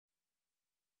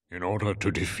In order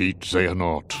to defeat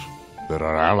Xehanort, there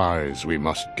are allies we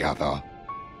must gather,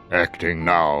 acting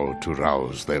now to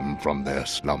rouse them from their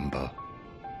slumber.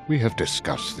 We have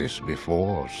discussed this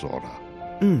before, Sora.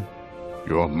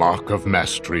 Your Mark of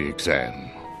Mastery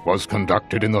exam was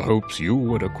conducted in the hopes you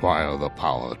would acquire the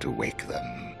power to wake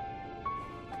them.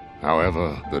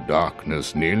 However, the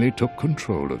darkness nearly took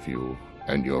control of you,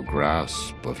 and your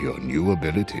grasp of your new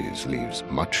abilities leaves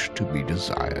much to be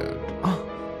desired.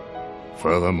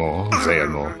 Furthermore,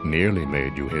 Xehanort nearly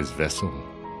made you his vessel,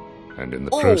 and in the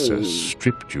process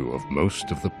stripped you of most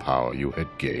of the power you had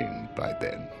gained by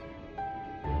then.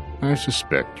 I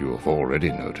suspect you have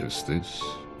already noticed this,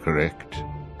 correct?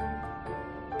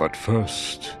 But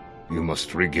first, you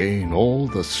must regain all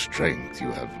the strength you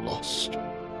have lost.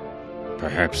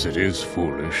 Perhaps it is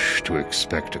foolish to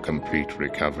expect a complete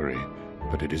recovery,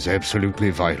 but it is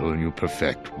absolutely vital you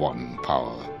perfect one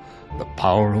power, the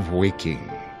power of waking,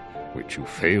 which you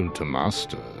failed to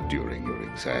master during your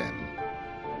exam.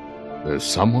 There's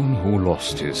someone who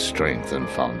lost his strength and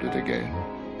found it again,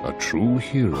 a true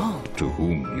hero to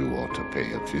whom you ought to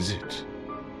pay a visit.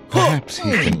 Perhaps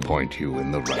he can point you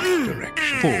in the right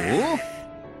direction.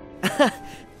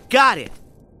 Got it!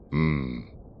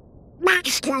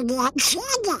 Master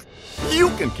Yoda. You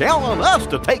can count on us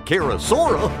to take care of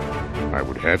Sora. I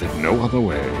would have it no other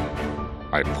way.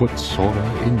 I put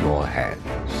Sora in your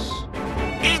hands.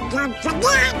 And don't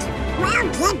forget,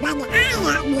 we'll keep an eye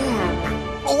on you.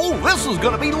 Oh, this is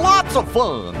gonna be lots of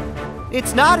fun.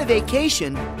 It's not a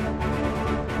vacation.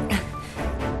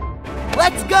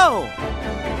 Let's go!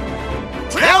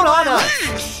 Count on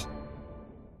us!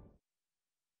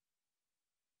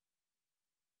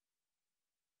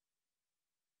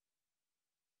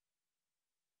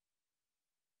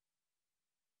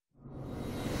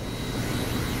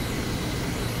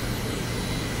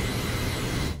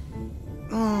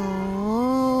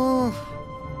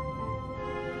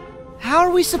 How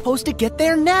are we supposed to get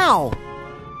there now?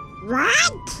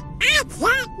 What? I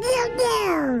thought you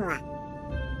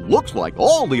knew. Looks like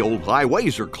all the old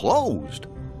highways are closed.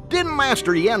 Didn't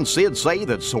Master Yen Sid say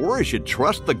that Sora should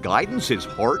trust the guidance his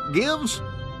heart gives?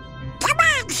 Come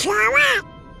on, Sora.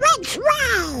 Which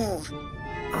way?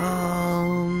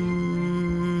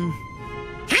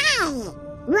 Hey,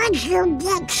 would you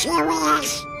get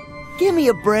serious? Give me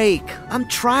a break. I'm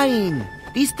trying.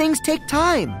 These things take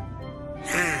time.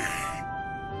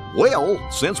 Well,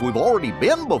 since we've already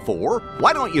been before,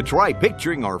 why don't you try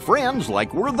picturing our friends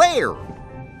like we're there?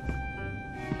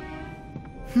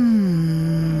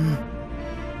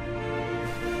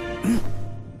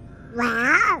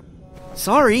 Well?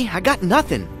 Sorry, I got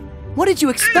nothing. What did you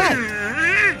expect?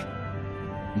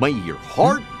 May your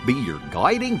heart be your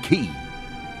guiding key.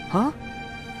 Huh?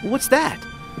 What's that?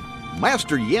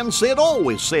 Master Yen Sid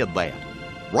always said that,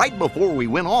 right before we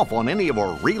went off on any of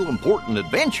our real important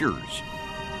adventures.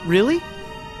 Really?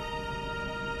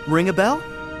 Ring a bell?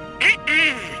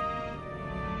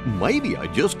 Maybe I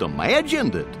just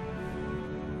imagined it.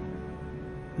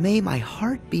 May my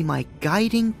heart be my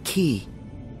guiding key.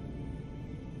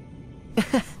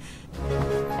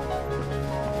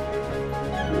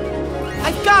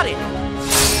 I've got it!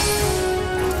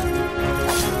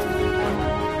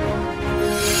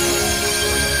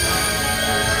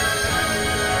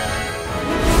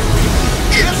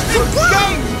 It's the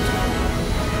gate!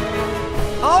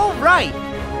 All right!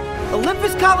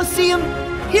 Olympus Coliseum,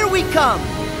 here we come!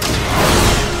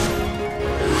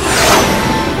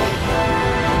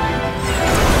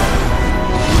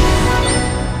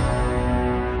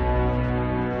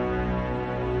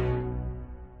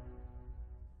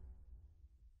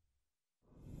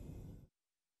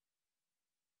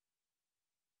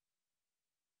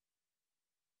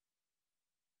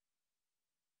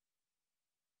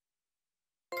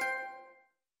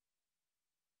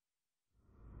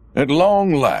 At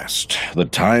long last, the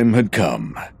time had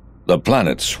come. The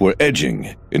planets were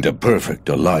edging into perfect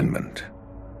alignment.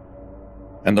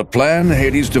 And the plan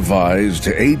Hades devised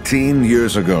 18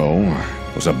 years ago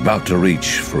was about to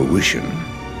reach fruition.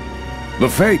 The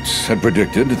Fates had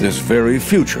predicted this very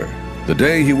future, the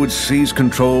day he would seize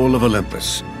control of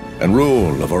Olympus and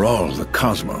rule over all the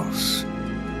cosmos.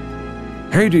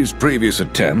 Hades' previous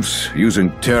attempts,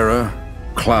 using Terra,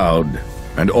 Cloud,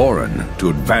 and Auron to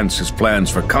advance his plans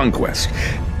for conquest,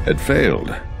 had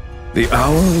failed. The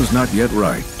hour was not yet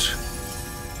right.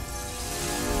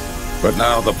 But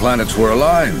now the planets were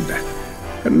aligned,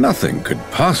 and nothing could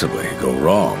possibly go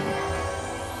wrong.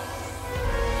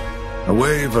 A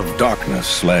wave of darkness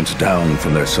slanced down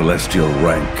from their celestial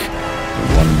rank,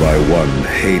 and one by one,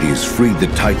 Hades freed the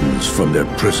Titans from their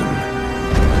prison.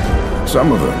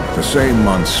 Some of them, the same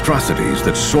monstrosities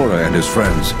that Sora and his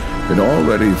friends had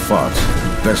already fought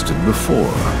and bested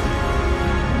before.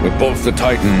 With both the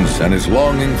Titans and his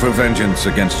longing for vengeance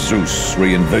against Zeus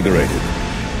reinvigorated,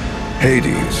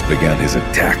 Hades began his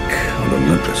attack on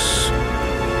Olympus.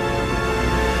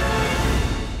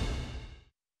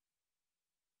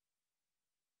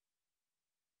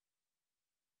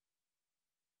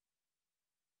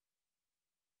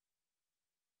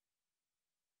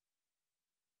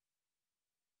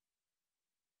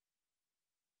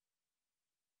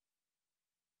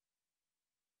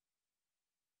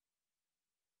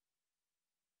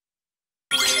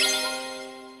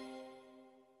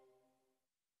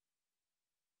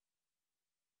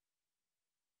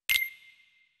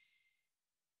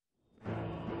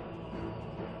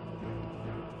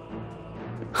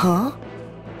 Huh?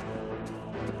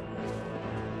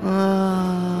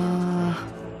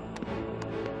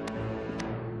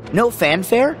 No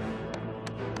fanfare?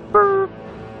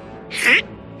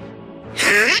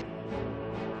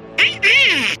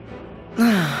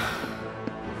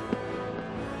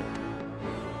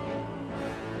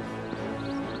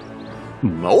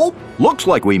 Nope. Looks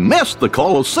like we missed the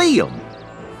Colosseum.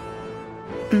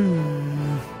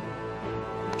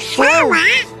 Sora,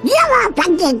 you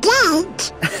opened the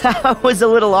gate. I was a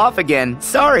little off again.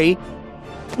 Sorry.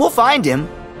 We'll find him.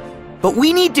 But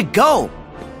we need to go.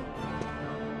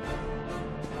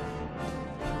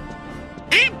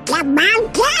 Up the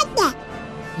mountain.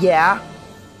 Yeah.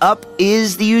 Up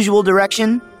is the usual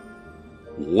direction.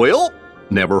 Well,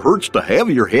 never hurts to have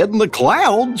your head in the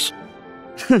clouds.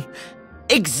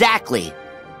 Exactly.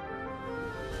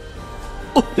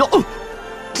 Yeah.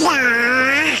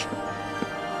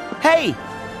 Hey,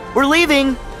 we're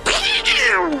leaving.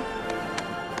 Pow.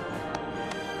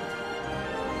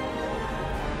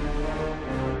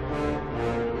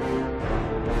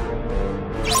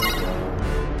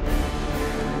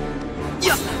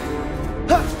 Yeah.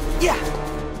 Huh. Yeah.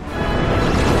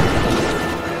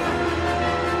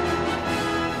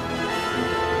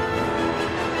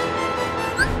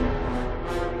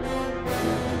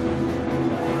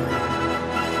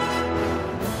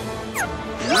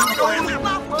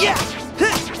 Yeah.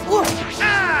 Whoa.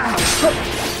 Ah.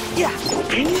 Yeah.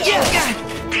 Yeah.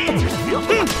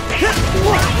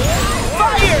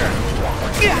 Fire.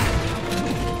 Yeah.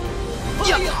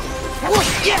 Yeah.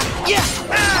 Yeah. Yeah.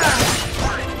 Ah.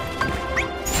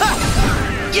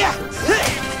 Yeah.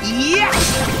 Yeah.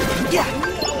 Yeah.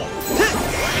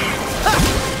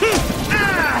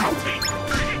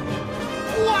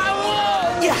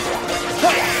 Wow. Yeah.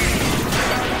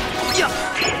 Yeah.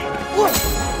 Whoa.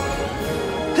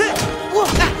 Yeah.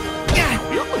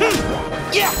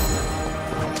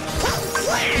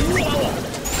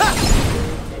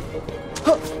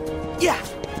 Yeah.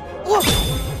 Whoa.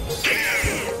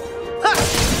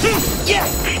 Yeah.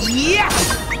 Yeah.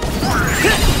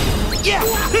 Yeah.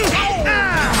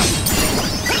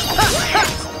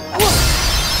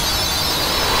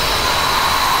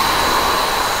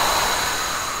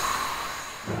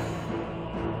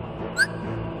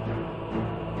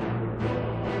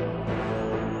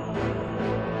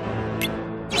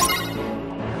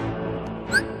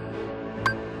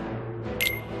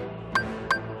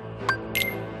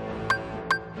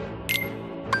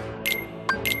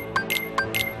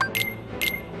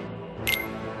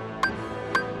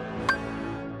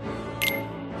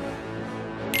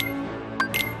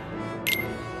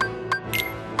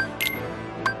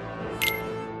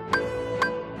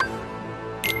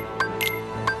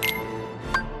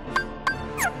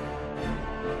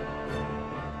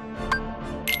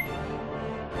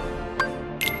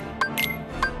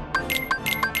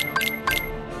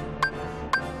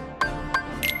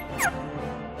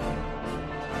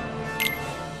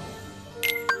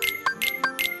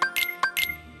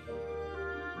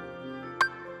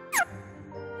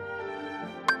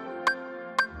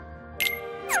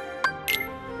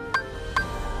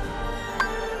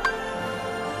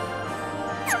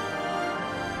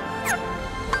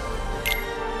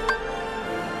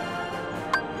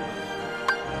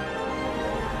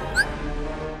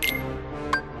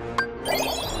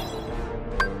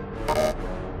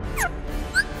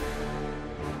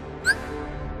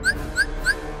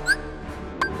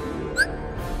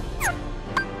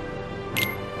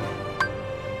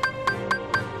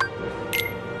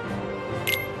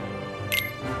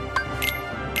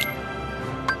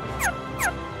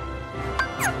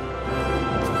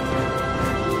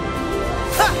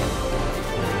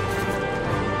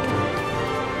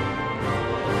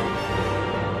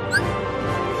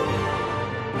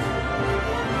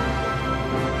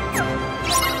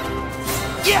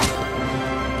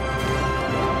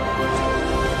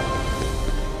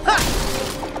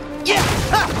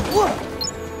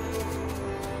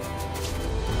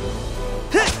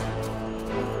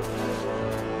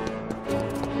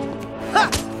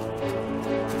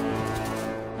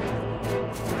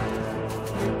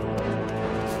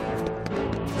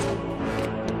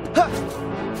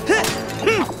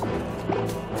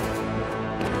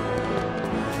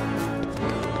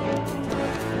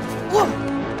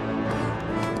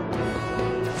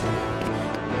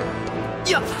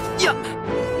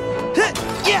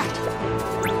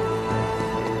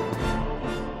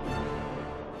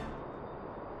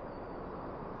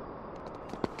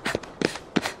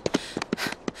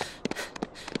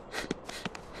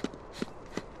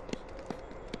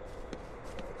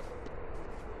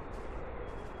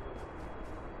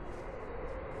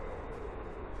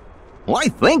 I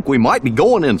think we might be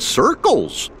going in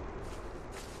circles.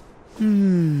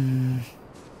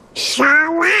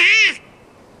 So,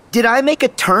 Did I make a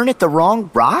turn at the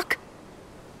wrong rock?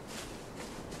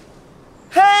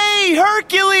 Hey,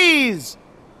 Hercules!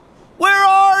 Where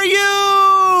are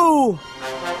you?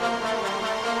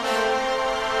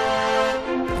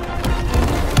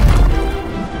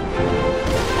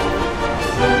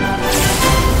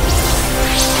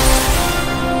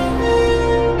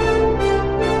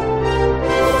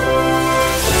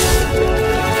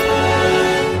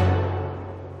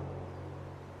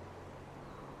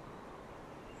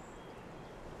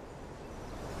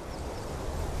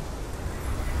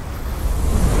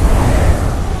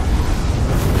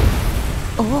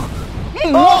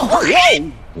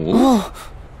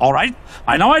 All right,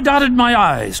 I know I dotted my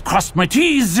I's, crossed my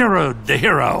T's, zeroed the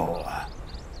hero.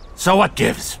 So what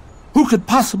gives? Who could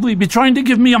possibly be trying to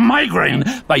give me a migraine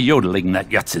by yodeling that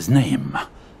Yutz's name?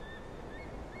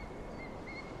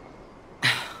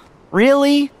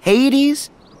 Really? Hades?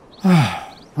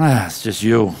 It's just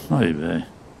you. Maybe.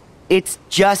 It's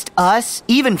just us?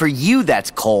 Even for you, that's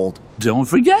cold. Don't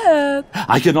forget,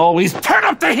 I can always turn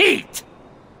up the heat!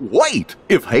 Wait,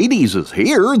 if Hades is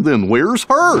here, then where's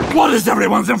her? What is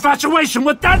everyone's infatuation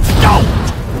with that stone?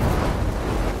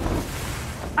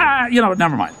 You know what,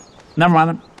 never mind. Never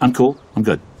mind, I'm cool, I'm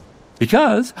good.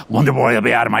 Because Wonder Boy will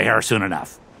be out of my hair soon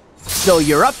enough. So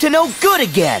you're up to no good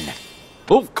again!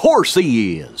 Of course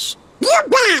he is. you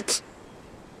bet!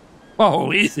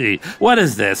 Oh, easy. What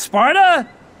is this, Sparta?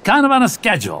 Kind of on a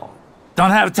schedule.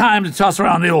 Don't have time to toss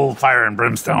around the old fire and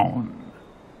brimstone.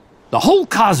 The whole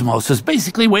cosmos is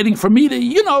basically waiting for me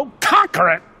to, conquer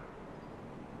it.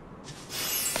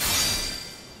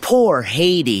 Poor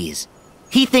Hades.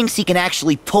 He thinks he can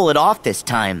actually pull it off this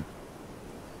time.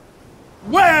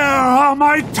 Where are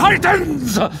my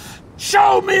titans?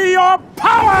 Show me your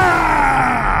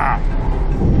power!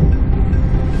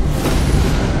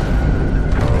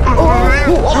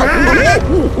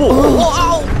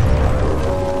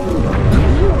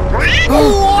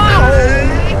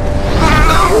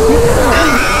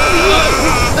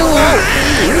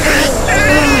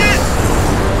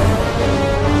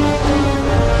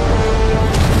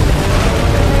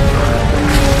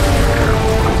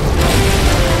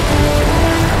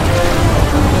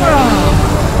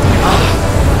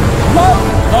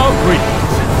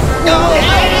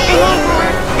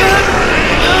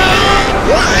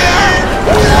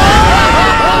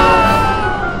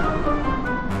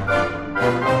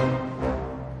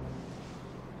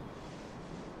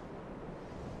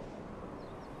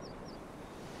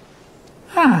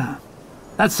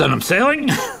 That sent him sailing.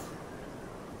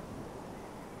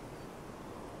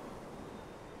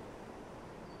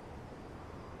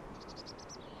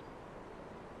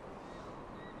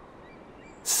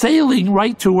 Sailing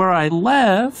right to where I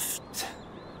left.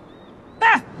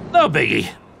 No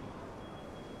biggie.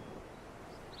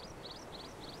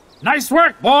 Nice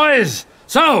work, boys.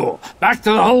 So, back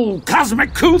to the whole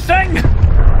cosmic coup thing?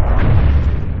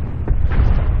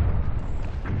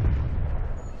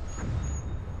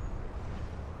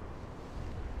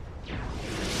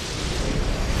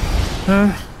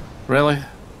 Really?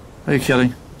 Are you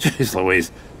kidding? Jeez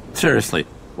Louise. Seriously,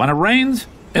 when it rains,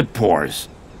 it pours.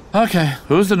 Okay,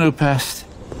 who's the new pest?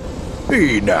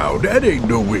 Hey now, that ain't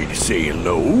no way to say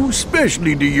hello,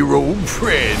 especially to your old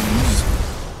friends.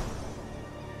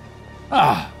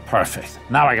 Perfect.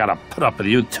 Now I gotta put up with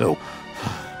you too.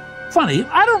 Funny,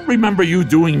 I don't remember you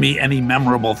doing me any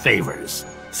memorable favors.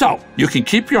 So, you can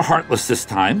keep your heartless this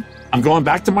time. I'm going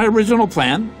back to my original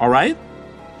plan, alright?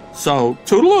 So,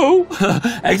 toodaloo.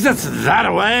 Exits that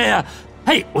away.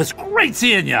 Hey, it was great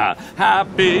seeing ya.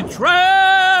 Happy trails!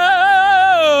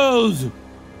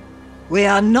 We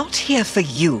are not here for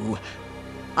you.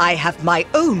 I have my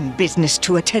own business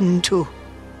to attend to.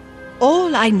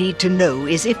 All I need to know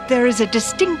is if there is a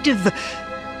distinctive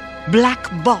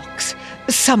black box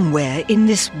Somewhere in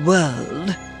this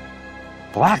world.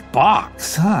 Black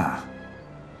box, huh?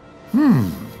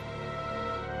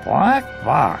 Black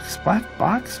box, black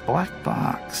box, black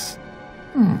box.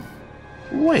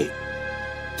 Wait.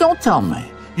 Don't tell me.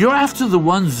 You're after the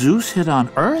one Zeus hid on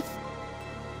Earth?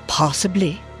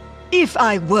 Possibly. If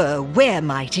I were, where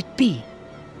might it be?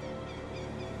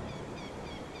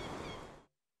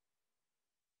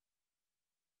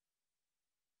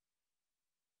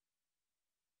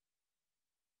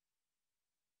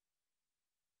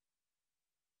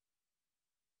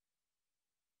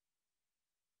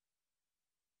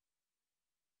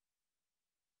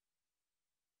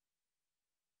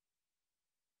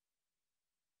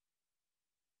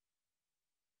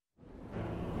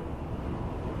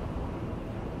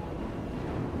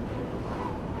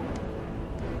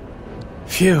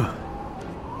 Phew.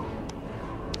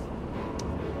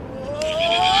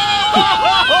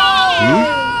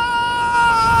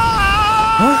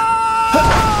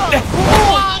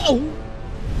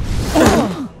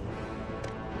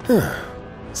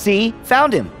 See?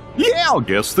 Found him. Yeah, I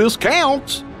guess this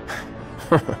counts.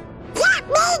 Get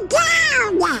me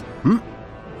down!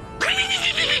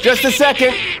 Just a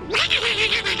second.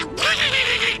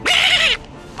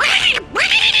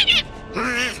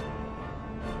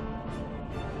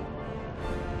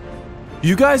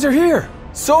 You guys are here!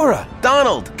 Sora,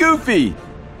 Donald, Goofy!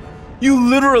 You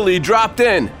literally dropped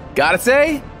in. Gotta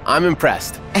say, I'm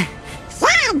impressed.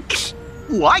 Thanks!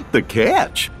 Like the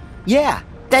catch. Yeah,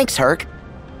 thanks, Herc.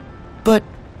 But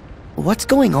what's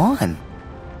going on?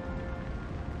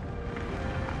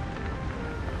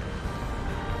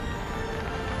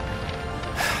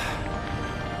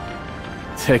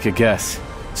 Take a guess.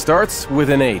 Starts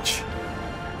with an H.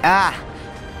 Ah,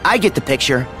 I get the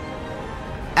picture.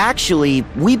 Actually,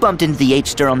 we bumped into the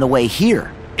H-Star on the way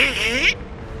here.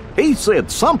 He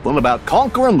said something about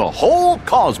conquering the whole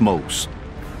cosmos.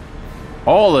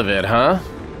 All of it, huh?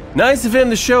 Nice of him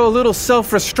to show a little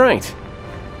self-restraint.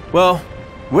 Well,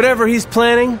 whatever he's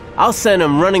planning, I'll send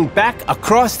him running back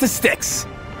across the sticks.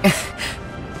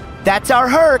 That's our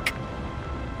Herc.